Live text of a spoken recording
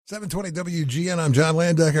720 WGN. I'm John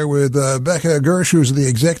Landecker with Becca Gersh, who's the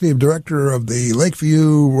executive director of the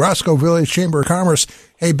Lakeview Roscoe Village Chamber of Commerce.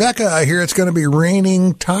 Hey, Becca, I hear it's going to be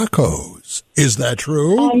raining tacos. Is that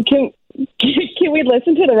true? Can we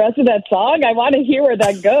listen to the rest of that song? I want to hear where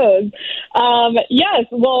that goes. Yes,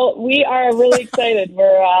 well, we are really excited.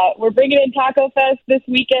 We're bringing in Taco Fest this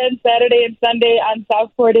weekend, Saturday and Sunday on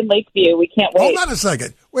Southport and Lakeview. We can't wait. Hold on a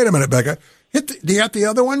second. Wait a minute, Becca. Do you got the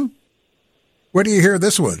other one? Where do you hear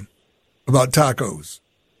this one about tacos?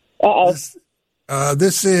 Uh-oh.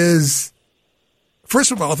 This is,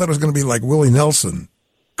 first of all, I thought it was going to be like Willie Nelson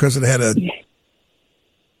because it had a,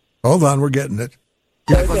 hold on, we're getting it.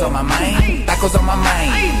 Tacos on my mind, tacos on my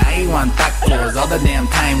mind. I want tacos all the damn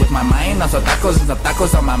time with my mind. Also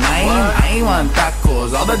tacos on my mind. I want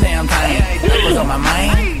tacos all the damn time. Tacos on my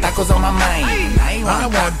mind, tacos on my mind. I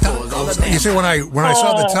want tacos all the damn time. You see, when I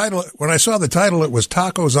saw the title, it was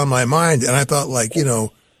Tacos on My Mind, and I thought, like, you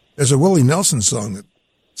know, there's a Willie Nelson song that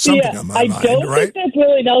something on my mind, I don't right? think that's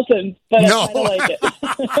Willie Nelson, but No. I kind of like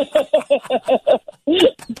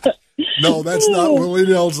it. No, that's not Willie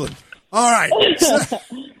Nelson. All right.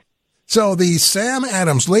 So the Sam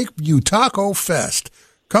Adams Lakeview Taco Fest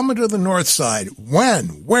coming to the north side.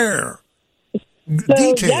 When? Where? So,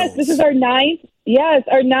 Details. yes, this is our ninth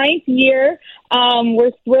year.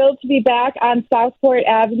 We're thrilled to be back on Southport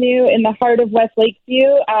Avenue in the heart of West Lakeview,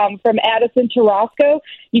 from Addison to Roscoe.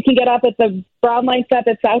 You can get off at the Brown Line stop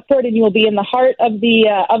at Southport, and you will be in the heart of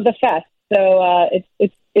the fest. So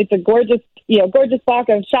it's a gorgeous block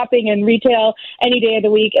of shopping and retail any day of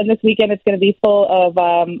the week. And this weekend it's going to be full of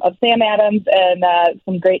Sam Adams and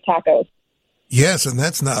some great tacos. Yes, and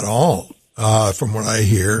that's not all. From what I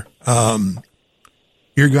hear,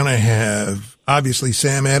 you're going to have obviously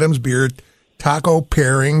Sam Adams beer, taco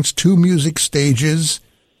pairings, 2 music stages.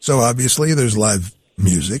 So obviously there's live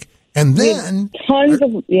music, and then tons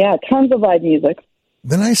of live music.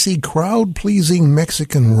 Then I see crowd-pleasing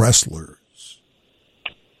Mexican wrestlers.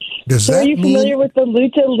 Are you familiar with the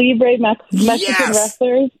Lucha Libre Mexican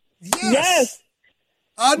wrestlers? Yes.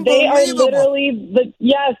 They are Unbelievable. literally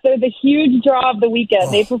they're the huge draw of the weekend.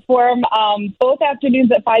 Oh. They perform both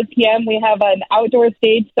afternoons at 5 p.m. We have an outdoor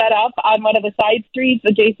stage set up on one of the side streets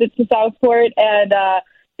adjacent to Southport, and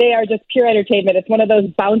they are just pure entertainment. It's one of those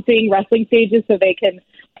bouncing wrestling stages, so they can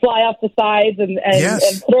fly off the sides and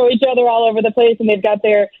throw each other all over the place, and they've got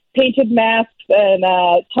their painted masks and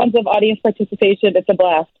tons of audience participation. It's a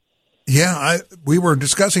blast. Yeah, we were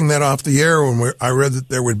discussing that off the air when I read that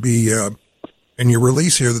there would be, in your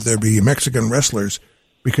release here, that there'd be Mexican wrestlers,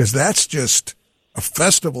 because that's just a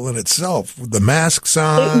festival in itself with the masks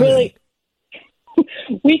on. It really,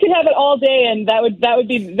 we could have it all day, and that would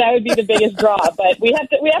be the biggest draw. But we have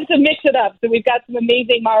to mix it up. So we've got some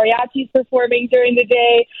amazing mariachis performing during the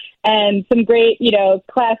day, and some great,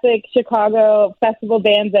 classic Chicago festival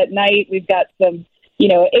bands at night. We've got some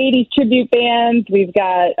 80s tribute bands. We've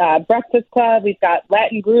got Breakfast Club. We've got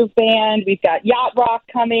Latin Groove Band. We've got Yacht Rock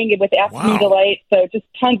coming with Afternoon Delight. So just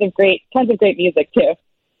tons of great music too.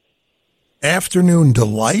 Afternoon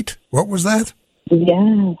Delight? What was that?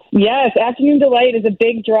 Yes. Afternoon Delight is a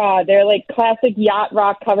big draw. They're like classic yacht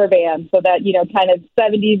rock cover bands. So that, kind of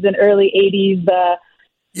 70s and early 80s,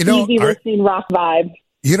 easy listening rock vibe.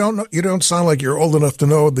 You don't sound like you're old enough to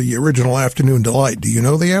know the original Afternoon Delight. Do you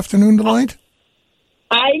know the Afternoon Delight?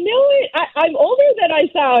 I know it. I'm older than I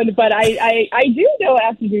sound, but I do know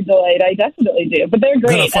Afternoon Delight. I definitely do. But they're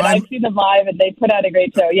great, and I've seen them live, and they put out a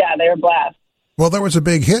great show. Yeah, they're a blast. Well, there was a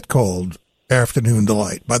big hit called Afternoon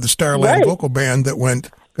Delight by the Starland Vocal Band that went,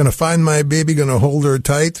 "Gonna find my baby, gonna hold her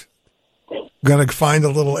tight, gonna find a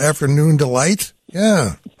little afternoon delight."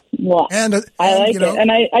 Yeah. Well, I like it,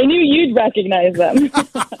 and I knew you'd recognize them.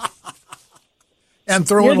 And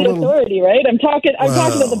throw You're in a the little authority, right? I'm talking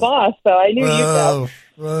to the boss, so I knew you'd know.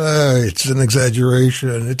 It's an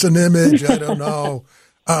exaggeration. It's an image. I don't know.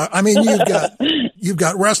 I mean, you've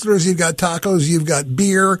got wrestlers, you've got tacos, you've got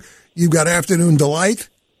beer, you've got Afternoon Delight.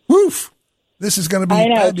 Woof! This is going to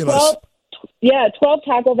be fabulous. 12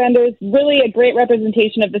 taco vendors, really a great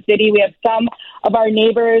representation of the city. We have some of our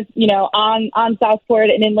neighbors, on Southport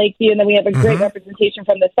and in Lakeview, and then we have a great representation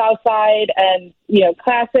from the South Side and,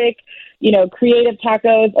 classic, creative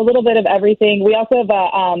tacos, a little bit of everything. We also have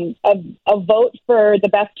a vote for the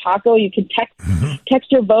best taco. You can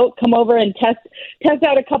text your vote, come over and test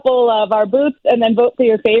out a couple of our booths, and then vote for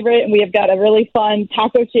your favorite. And we have got a really fun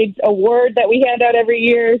Taco Shakes award that we hand out every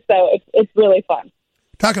year, so it's really fun.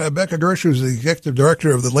 Talking to Becca Gersh, who's the executive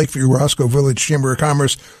director of the Lakeview Roscoe Village Chamber of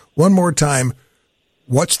Commerce. One more time,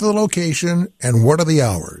 what's the location and what are the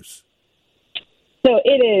hours? So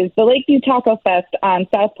it is the Lakeview Taco Fest on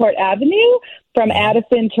Southport Avenue from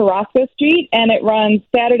Addison to Roscoe Street, and it runs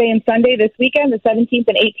Saturday and Sunday this weekend, the 17th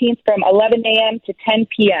and 18th, from 11 a.m. to 10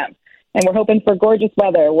 p.m. And we're hoping for gorgeous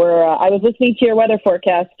weather. I was listening to your weather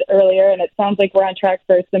forecast earlier, and it sounds like we're on track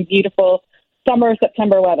for some beautiful summer,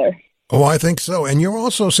 September weather. Oh, I think so. And you're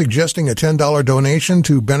also suggesting a $10 donation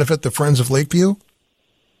to benefit the Friends of Lakeview?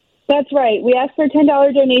 That's right. We asked for a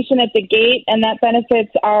 $10 donation at the gate, and that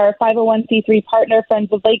benefits our 501c3 partner, Friends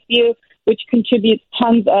of Lakeview, which contributes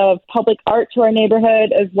tons of public art to our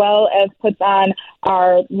neighborhood, as well as puts on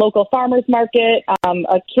our local farmers market,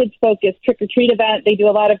 a kids-focused trick-or-treat event. They do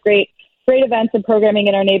a lot of great events and programming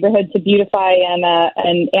in our neighborhood to beautify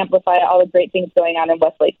and amplify all the great things going on in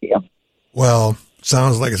West Lakeview. Well,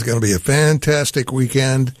 sounds like it's going to be a fantastic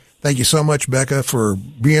weekend. Thank you so much, Becca, for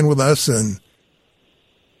being with us, and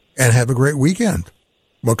have a great weekend.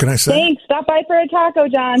 What can I say? Thanks. Stop by for a taco,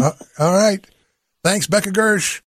 John. All right. Thanks, Becca Gersh.